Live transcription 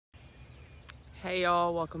Hey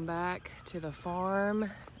y'all, welcome back to the farm.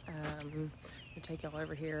 I'll take y'all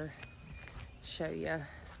over here, show you.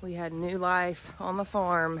 We had new life on the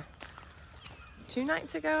farm 2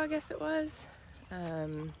 nights ago, I guess it was.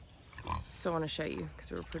 So I want to show you because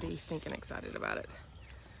we were pretty stinking excited about it.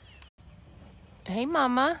 Hey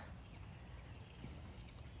mama.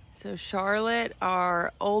 So Charlotte,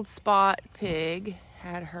 our old spot pig,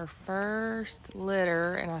 had her first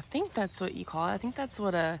litter, and I think that's what you call it. I think that's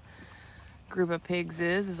what a group of pigs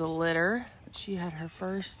is a litter. She had her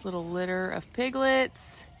first little litter of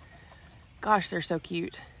piglets. Gosh, they're so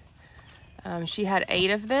cute. She had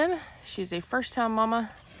 8 of them. She's a first-time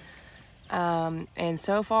mama. And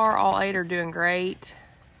so far, all 8 are doing great.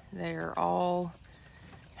 They're all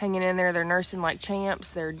hanging in there. They're nursing like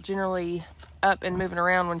champs. They're generally up and moving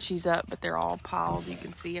around when she's up, but they're all piled, you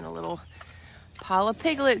can see, in a little pile of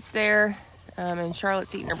piglets there. And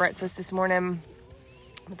Charlotte's eating her breakfast this morning.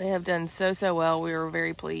 But they have done so well. We were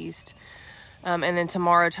very pleased. And then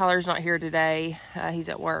tomorrow, Tyler's not here today. He's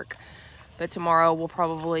at work. But tomorrow we'll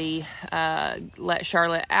probably let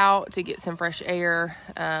Charlotte out to get some fresh air,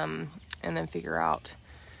 and then figure out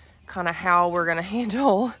kind of how we're going to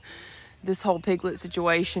handle this whole piglet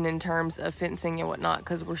situation in terms of fencing and whatnot,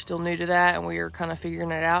 because we're still new to that and we are kind of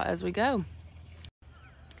figuring it out as we go.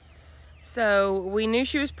 So we knew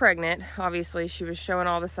she was pregnant. Obviously, she was showing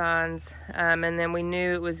all the signs. And then we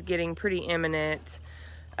knew it was getting pretty imminent.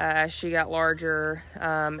 She got larger.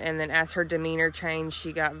 And then as her demeanor changed,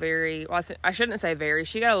 she got very, well, I shouldn't say very,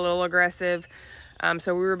 she got a little aggressive.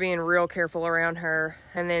 So we were being real careful around her.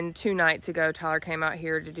 And then 2 nights ago, Tyler came out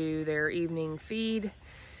here to do their evening feed.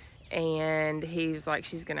 And he was like,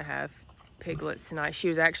 she's going to have piglets tonight. She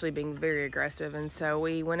was actually being very aggressive. And so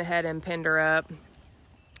we went ahead and pinned her up.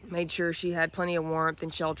 Made sure she had plenty of warmth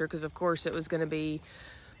and shelter because, of course, it was going to be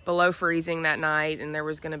below freezing that night and there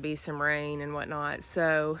was going to be some rain and whatnot.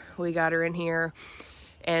 So we got her in here.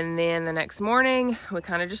 And then the next morning, we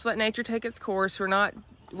kind of just let nature take its course.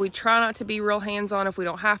 We try not to be real hands-on if we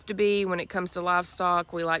don't have to be. When it comes to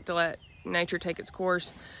livestock, we like to let nature take its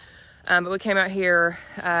course. But we came out here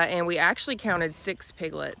and we actually counted 6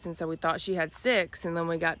 piglets. And so we thought she had 6. And then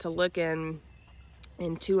we got to looking,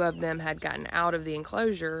 and 2 of them had gotten out of the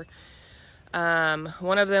enclosure.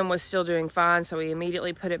 One of them was still doing fine, so we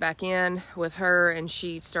immediately put it back in with her, and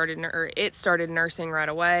it started nursing right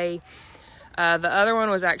away. The other one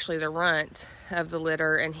was actually the runt of the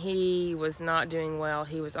litter, and he was not doing well.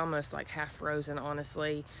 He was almost like half frozen,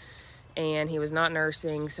 honestly, and he was not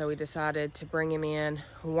nursing, so we decided to bring him in,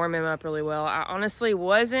 warm him up really well. I honestly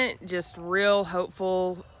wasn't just real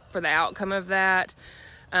hopeful for the outcome of that.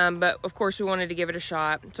 But of course we wanted to give it a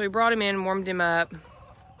shot. So we brought him in, warmed him up.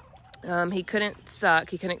 He couldn't suck.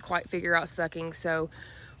 He couldn't quite figure out sucking. So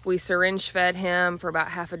we syringe fed him for about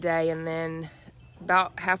half a day. And then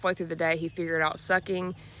about halfway through the day, he figured out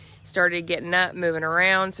sucking, started getting up, moving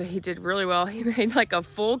around. So he did really well. He made like a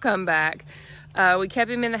full comeback. We kept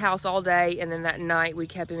him in the house all day. And then that night we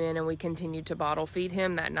kept him in and we continued to bottle feed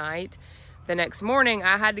him that night. The next morning,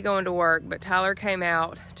 I had to go into work, but Tyler came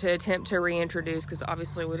out to attempt to reintroduce because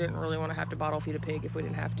obviously we didn't really want to have to bottle feed a pig if we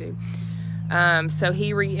didn't have to. So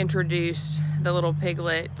he reintroduced the little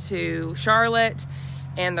piglet to Charlotte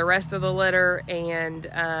and the rest of the litter,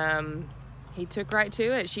 and he took right to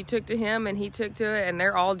it. She took to him and he took to it, and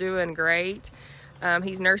they're all doing great.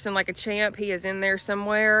 He's nursing like a champ. He is in there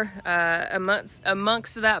somewhere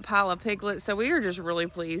amongst that pile of piglets. So we are just really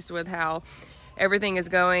pleased with how everything is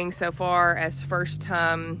going so far. As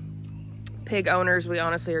first-time pig owners, we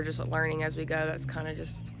honestly are just learning as we go. That's kind of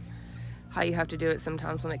just how you have to do it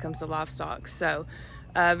sometimes when it comes to livestock. So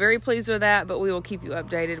very pleased with that, but we will keep you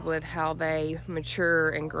updated with how they mature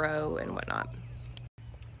and grow and whatnot.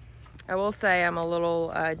 I will say I'm a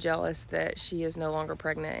little jealous that she is no longer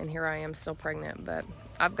pregnant, and here I am still pregnant, but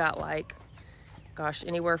I've got like, gosh,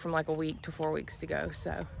 anywhere from like a week to 4 weeks to go.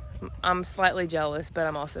 So I'm slightly jealous, but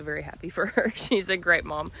I'm also very happy for her. She's a great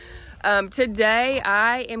mom. Today,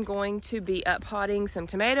 I am going to be up-potting some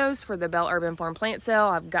tomatoes for the Bell Urban Farm plant sale.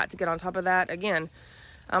 I've got to get on top of that. Again,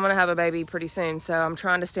 I'm going to have a baby pretty soon, so I'm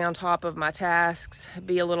trying to stay on top of my tasks,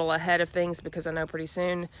 be a little ahead of things, because I know pretty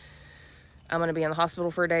soon I'm going to be in the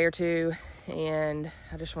hospital for a day or 2, and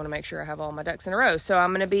I just want to make sure I have all my ducks in a row. So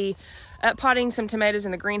I'm going to be up-potting some tomatoes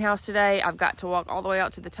in the greenhouse today. I've got to walk all the way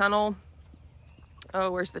out to the tunnel. Oh,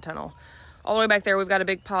 where's the tunnel? All the way back there, we've got a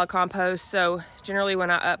big pile of compost. So generally when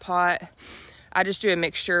I up pot, I just do a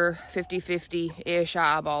mixture, 50-50-ish.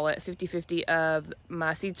 I eyeball it, 50-50 of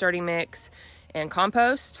my seed starting mix and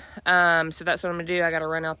compost. So that's what I'm gonna do. I gotta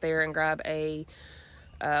run out there and grab a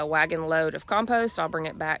wagon load of compost. I'll bring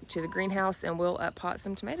it back to the greenhouse and we'll up pot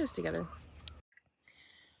some tomatoes together.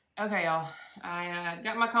 Okay, y'all, I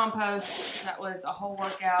got my compost. That was a whole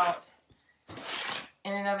workout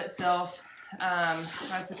in and of itself.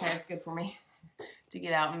 That's okay, it's good for me to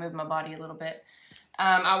get out and move my body a little bit.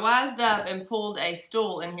 I wised up and pulled a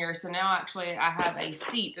stool in here, so now actually I have a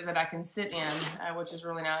seat that I can sit in, which is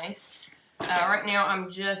really nice. Right now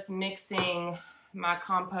I'm just mixing my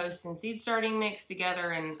compost and seed starting mix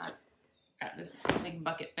together, and I've got this big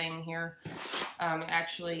bucket thing here. It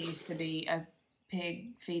actually used to be a pig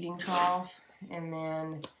feeding trough, and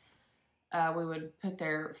then we would put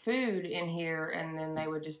their food in here, and then they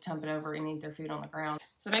would just dump it over and eat their food on the ground.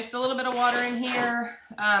 So I mixed a little bit of water in here.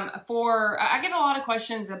 I get a lot of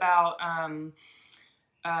questions about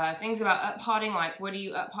things about up potting, like what do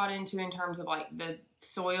you up pot into in terms of like the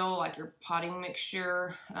soil, like your potting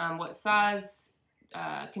mixture, what size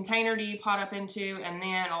container do you pot up into, and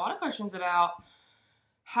then a lot of questions about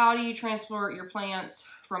how do you transport your plants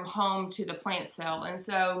from home to the plant cell. And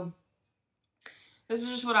so this is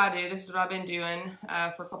just what I do. This is what I've been doing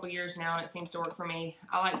for a couple years now, and it seems to work for me.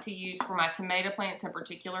 I like to use, for my tomato plants in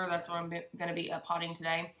particular, that's what I'm going to be up potting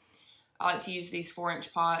today. I like to use these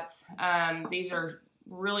 4-inch pots. These are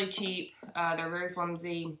really cheap. They're very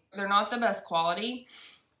flimsy. They're not the best quality,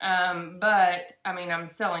 but I mean, I'm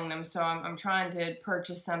selling them, so I'm trying to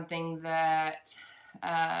purchase something that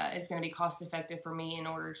is going to be cost effective for me in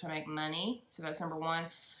order to make money. So that's number one.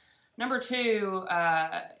 Number two,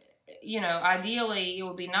 you know, ideally it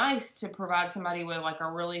would be nice to provide somebody with like a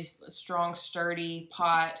really strong, sturdy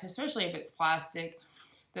pot, especially if it's plastic,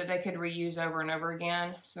 that they could reuse over and over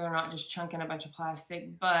again, so they're not just chunking a bunch of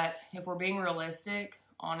plastic. But if we're being realistic,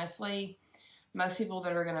 honestly, most people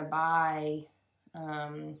that are going to buy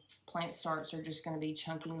plant starts are just going to be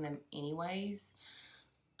chunking them anyways,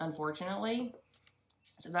 unfortunately.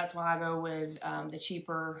 So that's why I go with the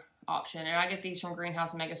cheaper option. And I get these from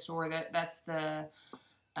Greenhouse Mega Store. That's the,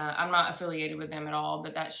 I'm not affiliated with them at all,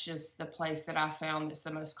 but that's just the place that I found that's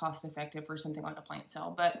the most cost effective for something like a plant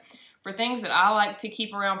cell. But for things that I like to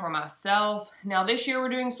keep around for myself, now this year we're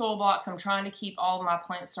doing soil blocks. I'm trying to keep all of my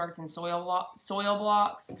plant starts in soil blocks,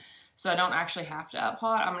 so I don't actually have to up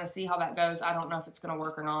pot. I'm going to see how that goes. I don't know if it's going to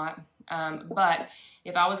work or not. But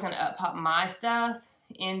if I was going to up pot my stuff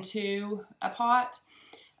into a pot,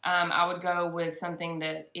 I would go with something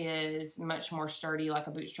that is much more sturdy, like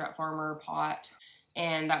a Bootstrap Farmer pot,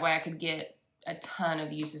 and that way I could get a ton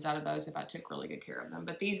of uses out of those if I took really good care of them.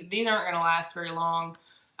 But these aren't going to last very long,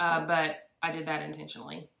 but I did that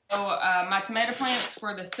intentionally. So my tomato plants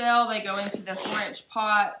for the cell, they go into the 4-inch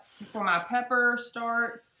pots. For my pepper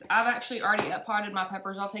starts, I've actually already up potted my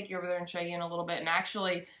peppers. I'll take you over there and show you in a little bit. And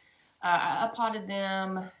actually, I up potted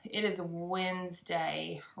them. It is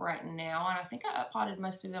Wednesday right now, and I think I up potted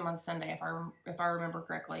most of them on Sunday if I remember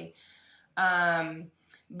correctly.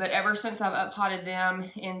 But ever since I've up potted them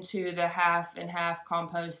into the half and half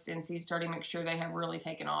compost and seed starting mixture, they have really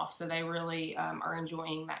taken off. So they really are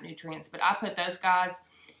enjoying that nutrients. But I put those guys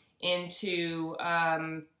into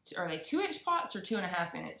are they 2-inch pots or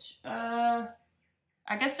 2.5-inch? I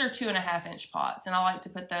guess they're 2.5-inch pots, and I like to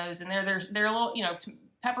put those in there. They're a little, you know,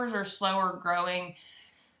 peppers are slower growing,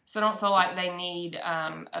 so I don't feel like they need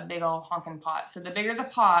a big old honking pot. So the bigger the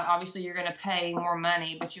pot, obviously you're going to pay more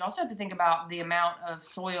money, but you also have to think about the amount of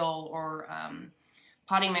soil or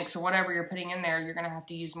potting mix or whatever you're putting in there. You're going to have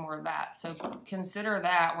to use more of that. So consider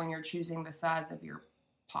that when you're choosing the size of your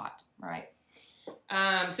pot, right?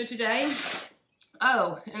 So today,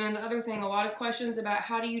 oh, and then the other thing, a lot of questions about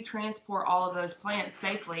how do you transport all of those plants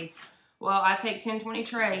safely. Well, I take 10-20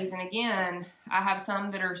 trays, and again, I have some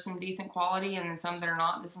that are some decent quality and some that are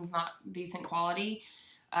not. This one's not decent quality.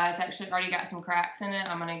 It's actually already got some cracks in it.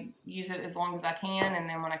 I'm going to use it as long as I can, and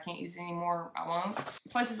then when I can't use it anymore, I won't.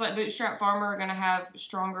 Places like Bootstrap Farmer are going to have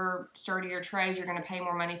stronger, sturdier trays. You're going to pay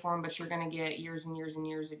more money for them, but you're going to get years and years and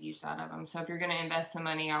years of use out of them. So if you're going to invest some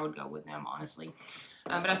money, I would go with them, honestly.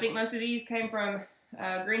 But I think most of these came from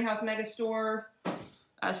Greenhouse Mega Store.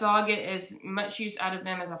 So I'll get as much use out of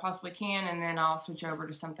them as I possibly can, and then I'll switch over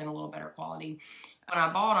to something a little better quality. When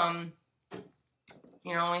I bought them,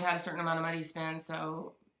 you know, I only had a certain amount of money to spend,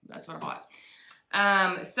 so that's what I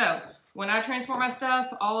bought. So when I transport my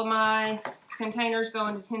stuff, all of my containers go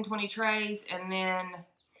into 10-20 trays, and then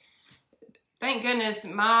thank goodness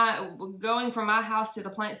going from my house to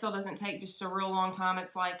the plant cell doesn't take just a real long time.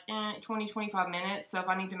 It's like 20-25 minutes. So if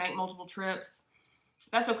I need to make multiple trips,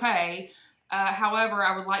 that's okay. However,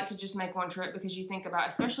 I would like to just make one trip, because you think about,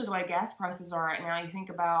 especially the way gas prices are right now, you think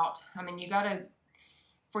about, I mean, you got to,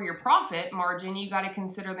 for your profit margin, you got to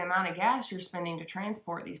consider the amount of gas you're spending to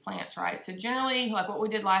transport these plants, right? So generally, like what we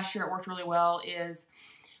did last year, it worked really well, is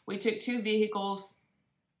we took 2 vehicles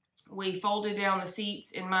we folded down the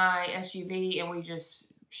seats in my SUV and we just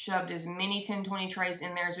shoved as many 10-20 trays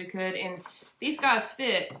in there as we could. And these guys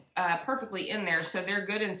fit perfectly in there, so they're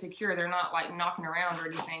good and secure. They're not like knocking around or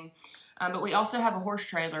anything. But we also have a horse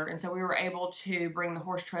trailer, and so we were able to bring the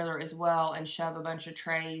horse trailer as well and shove a bunch of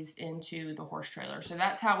trays into the horse trailer. So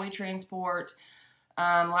that's how we transport.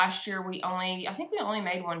 Last year I think we only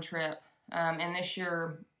made one trip, and this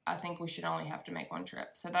year I think we should only have to make one trip.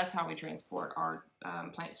 So that's how we transport our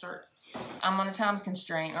plant starts. I'm on a time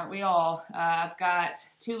constraint, aren't we all? I've got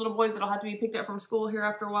 2 little boys that'll have to be picked up from school here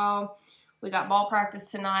after a while. We got ball practice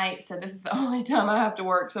tonight, so this is the only time I have to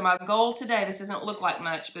work. So my goal today, this doesn't look like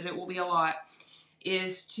much, but it will be a lot,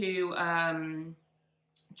 is to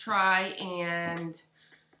try and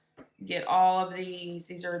get all of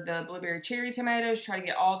these are the blueberry cherry tomatoes, try to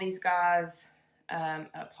get all these guys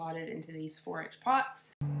potted into these 4-inch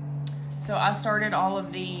pots. So I started all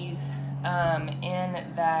of these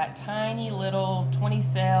in that tiny little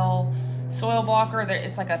 20-cell soil blocker.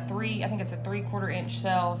 It's like I think it's a 3/4 inch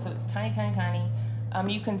cell, so it's tiny, tiny,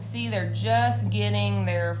 tiny. You can see they're just getting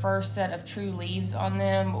their first set of true leaves on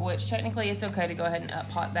them, which technically it's okay to go ahead and up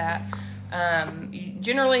pot that.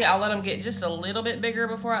 Generally, I'll let them get just a little bit bigger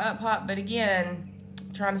before I up pot, but again,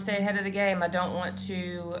 trying to stay ahead of the game. I don't want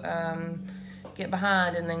to get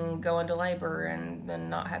behind and then go into labor and then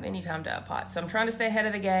not have any time to up pot. So I'm trying to stay ahead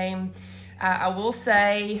of the game. I will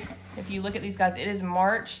say, if you look at these guys, it is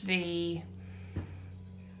March the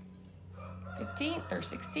 15th or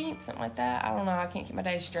 16th, something like that. I don't know. I can't keep my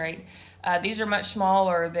days straight. These are much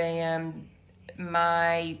smaller than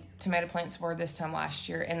my tomato plants were this time last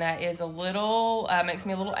year, and that is a little, makes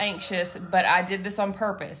me a little anxious, but I did this on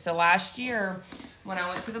purpose. So last year, when I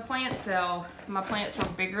went to the plant sale, my plants were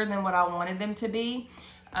bigger than what I wanted them to be.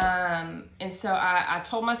 And so I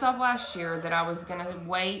told myself last year that I was going to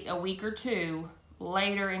wait a week or 2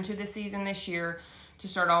 later into the season this year to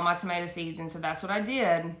start all my tomato seeds. And so that's what I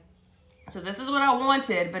did. So this is what I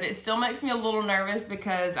wanted, but it still makes me a little nervous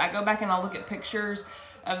because I go back and I'll look at pictures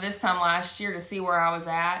of this time last year to see where I was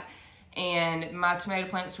at. And my tomato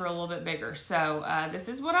plants were a little bit bigger. So this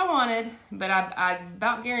is what I wanted, but I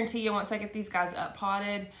about guarantee you once I get these guys up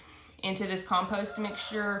potted into this compost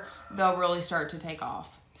mixture, they'll really start to take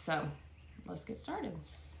off. So let's get started.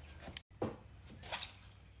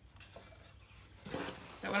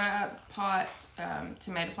 So when I up pot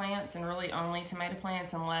tomato plants, and really only tomato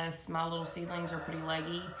plants unless my little seedlings are pretty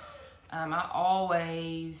leggy, I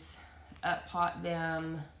always up pot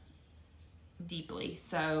them deeply.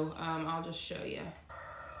 So I'll just show you.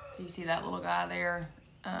 So you see that little guy there?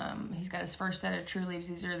 He's got his first set of true leaves.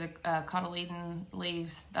 These are the cotyledon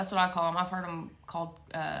leaves. That's what I call them. I've heard them called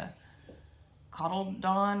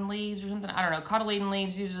cotyledon leaves or something. I don't know. Cotyledon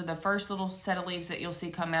leaves, these are the first little set of leaves that you'll see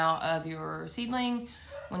come out of your seedling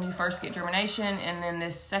when you first get germination. And then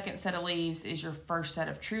this second set of leaves is your first set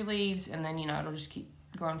of true leaves. And then, you know, it'll just keep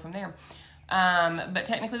growing from there. But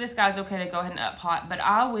technically this guy's okay to go ahead and up pot, but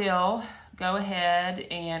I will go ahead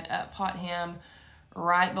and up pot him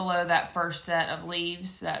right below that first set of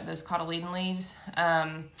leaves, those cotyledon leaves.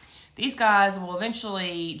 These guys will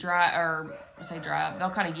eventually dry up. They'll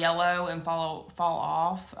kind of yellow and fall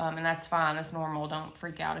off, and that's fine. That's normal. Don't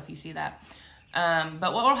freak out if you see that.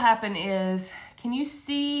 But what will happen is, can you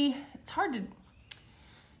see? It's hard to,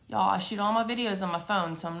 y'all. I shoot all my videos on my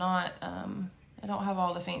phone, so I'm not. I don't have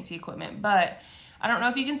all the fancy equipment, but I don't know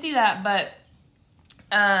if you can see that, but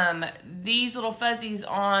these little fuzzies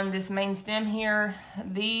on this main stem here,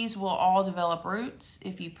 these will all develop roots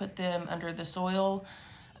if you put them under the soil,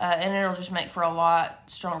 and it'll just make for a lot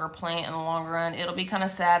stronger plant in the long run. It'll be kind of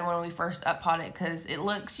sad when we first up pot it because it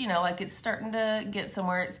looks, you know, like it's starting to get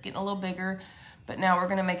somewhere. It's getting a little bigger, but now we're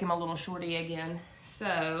going to make him a little shorty again.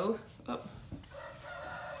 So,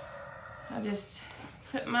 I just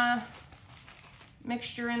put my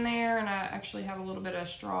mixture in there, and I actually have a little bit of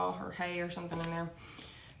straw or hay or something in there.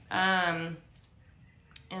 And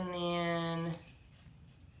then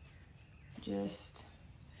just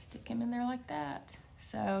stick him in there like that.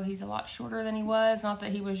 So he's a lot shorter than he was. Not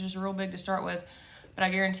that he was just real big to start with, but I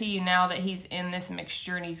guarantee you now that he's in this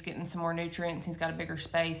mixture and he's getting some more nutrients, he's got a bigger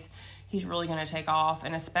space, he's really going to take off.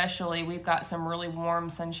 And especially we've got some really warm,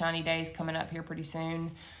 sunshiny days coming up here pretty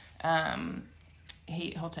soon.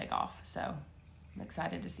 He'll take off. So I'm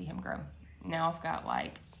excited to see him grow. Now I've got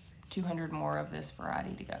like 200 more of this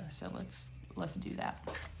variety to go. So let's do that.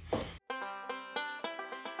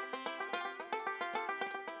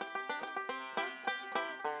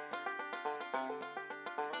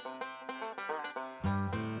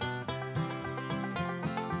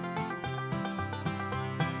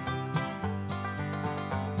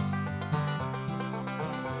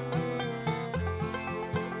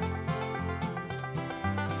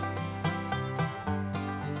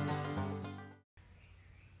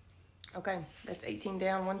 Okay, that's 18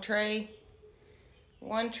 down, one tray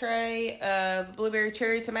of blueberry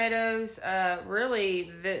cherry tomatoes.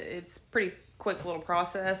 Really, it's pretty quick little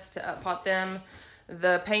process to pot them.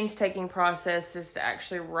 The painstaking process is to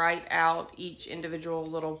actually write out each individual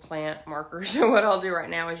little plant marker. So what I'll do right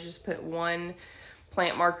now is just put one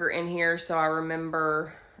plant marker in here so I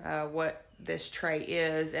remember what this tray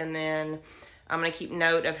is, and then I'm going to keep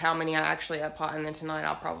note of how many I actually pot, and then tonight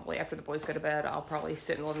I'll probably, after the boys go to bed, I'll probably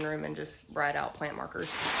sit in the living room and just write out plant markers.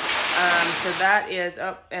 So that is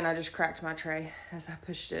up, and I just cracked my tray as I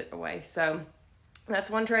pushed it away. So that's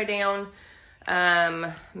one tray down.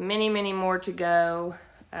 Many more to go,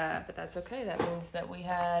 but that's okay. That means that we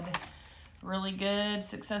had really good,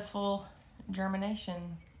 successful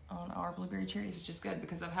germination on our blueberry cherries, which is good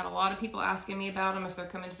because I've had a lot of people asking me about them, if they're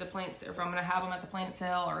coming to the plants, or if I'm going to have them at the plant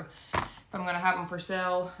sale, or if I'm going to have them for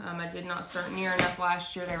sale. I did not start near enough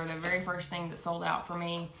last year. They were the very first thing that sold out for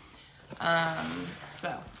me.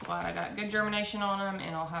 So glad I got good germination on them,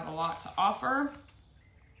 and I'll have a lot to offer.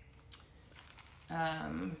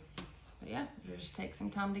 But yeah, it'll just take some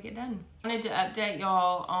time to get done. I wanted to update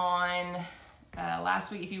y'all on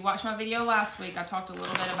last week. If you watched my video last week, I talked a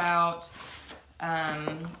little bit about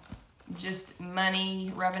just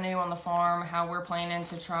money, revenue on the farm, how we're planning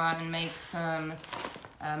to try and make some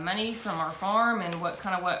money from our farm, and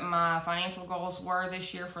what my financial goals were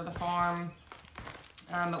this year for the farm.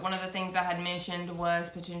 But one of the things I had mentioned was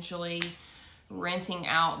potentially renting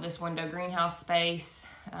out this window greenhouse space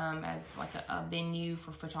as like a venue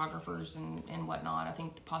for photographers and whatnot. I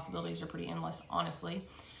think the possibilities are pretty endless, honestly.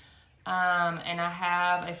 And I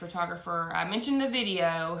have a photographer. I mentioned the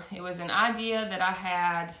video. It was an idea that I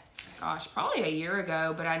had, gosh, probably a year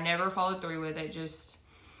ago, but I never followed through with it. Just,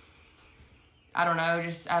 I don't know,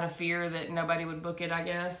 just out of fear that nobody would book it, I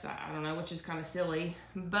guess. I don't know, which is kind of silly.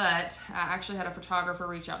 But I actually had a photographer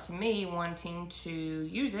reach out to me wanting to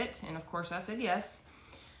use it. And of course I said yes.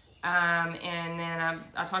 And then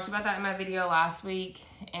I talked about that in my video last week.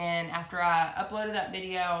 And after I uploaded that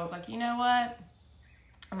video, I was like, you know what?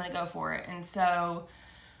 I'm going to go for it. And so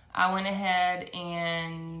I went ahead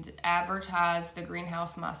and advertised the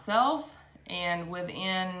greenhouse myself. And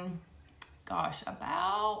within, gosh,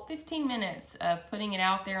 about 15 minutes of putting it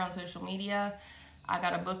out there on social media, I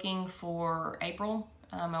got a booking for April,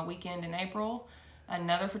 a weekend in April.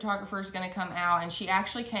 Another photographer is going to come out, and she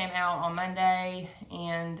actually came out on Monday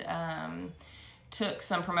and took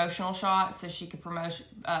some promotional shots so she could promote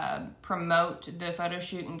the photo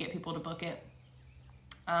shoot and get people to book it.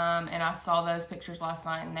 And I saw those pictures last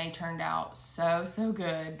night, and they turned out so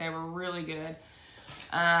good. They were really good.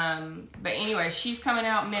 But anyway, she's coming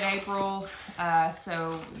out mid-April,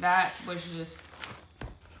 so that was just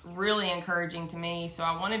really encouraging to me. So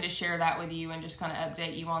I wanted to share that with you and just kind of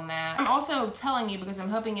update you on that. I'm also telling you because I'm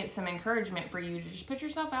hoping it's some encouragement for you to just put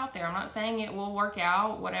yourself out there. I'm not saying it will work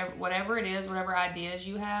out, whatever it is, whatever ideas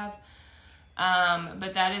you have.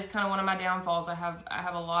 But that is kind of one of my downfalls. I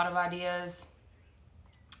have a lot of ideas.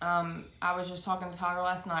 I was just talking to Tyler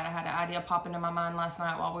last night. I had an idea pop into my mind last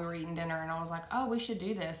night while we were eating dinner, and I was like, oh, we should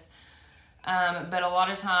do this. But a lot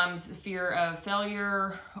of times the fear of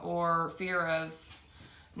failure or fear of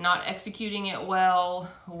not executing it well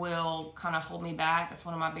will kind of hold me back. That's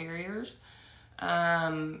one of my barriers.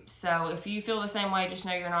 So if you feel the same way, just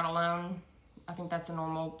know you're not alone. I think that's a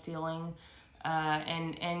normal feeling.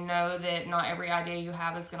 And know that not every idea you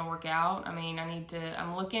have is going to work out. I mean,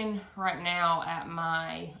 I'm looking right now at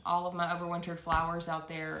all of my overwintered flowers out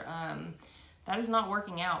there. That is not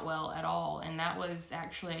working out well at all. And that was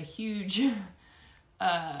actually a huge,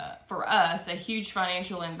 for us, a huge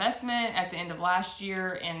financial investment at the end of last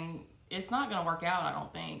year. And it's not going to work out, I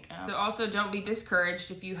don't think. So also don't be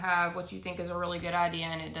discouraged if you have what you think is a really good idea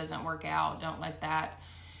and it doesn't work out. Don't let that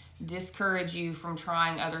discourage you from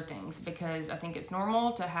trying other things, because I think it's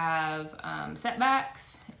normal to have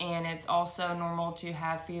setbacks, and it's also normal to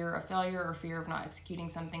have fear of failure or fear of not executing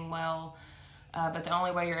something well. But the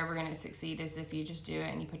only way you're ever going to succeed is if you just do it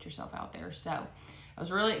and you put yourself out there. So I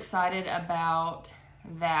was really excited about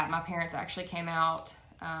that. My parents actually came out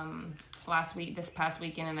this past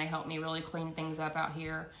weekend, and they helped me really clean things up out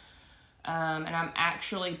here. And I'm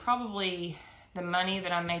actually probably the money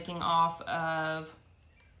that I'm making off of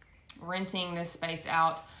renting this space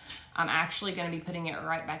out, I'm actually going to be putting it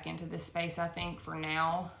right back into this space, I think, for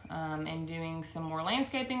now, and doing some more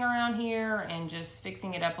landscaping around here and just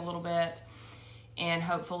fixing it up a little bit, and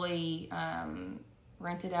hopefully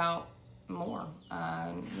rent it out more.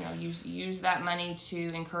 Use that money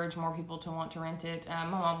to encourage more people to want to rent it. My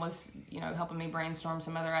mom was, helping me brainstorm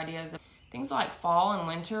some other ideas. Things like fall and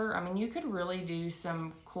winter. I mean, you could really do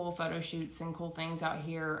some cool photo shoots and cool things out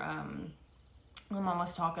here My mom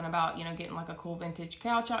was talking about, you know, getting like a cool vintage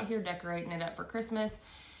couch out here, decorating it up for Christmas,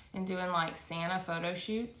 and doing like Santa photo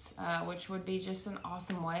shoots, which would be just an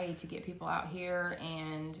awesome way to get people out here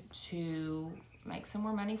and to make some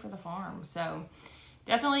more money for the farm. So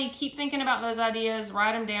definitely keep thinking about those ideas,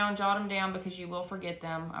 write them down, jot them down, because you will forget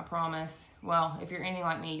them, I promise. Well, if you're anything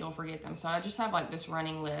like me, you'll forget them. So I just have like this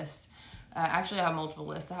running list. Actually, I have multiple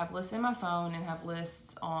lists. I have lists in my phone and have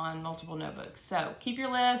lists on multiple notebooks. So keep your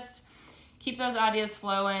list, keep those ideas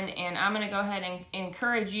flowing, and I'm going to go ahead and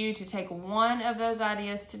encourage you to take one of those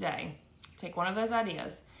ideas today. Take one of those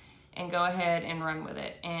ideas and go ahead and run with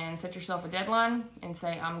it, and set yourself a deadline and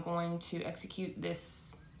say, I'm going to execute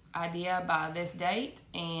this idea by this date,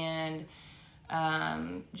 and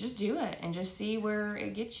just do it and just see where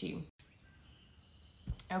it gets you.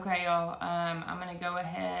 Okay, y'all, I'm going to go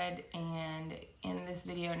ahead and end this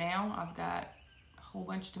video now. I've got a whole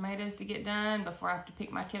bunch of tomatoes to get done before I have to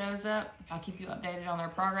pick my kiddos up. I'll keep you updated on their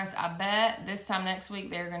progress. I bet this time next week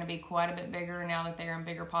they're going to be quite a bit bigger now that they're in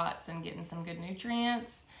bigger pots and getting some good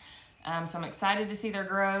nutrients. So I'm excited to see their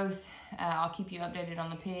growth. I'll keep you updated on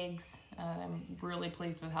the pigs. I'm really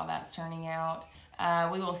pleased with how that's turning out.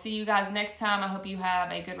 We will see you guys next time. I hope you have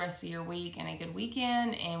a good rest of your week and a good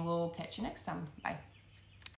weekend, and we'll catch you next time. Bye.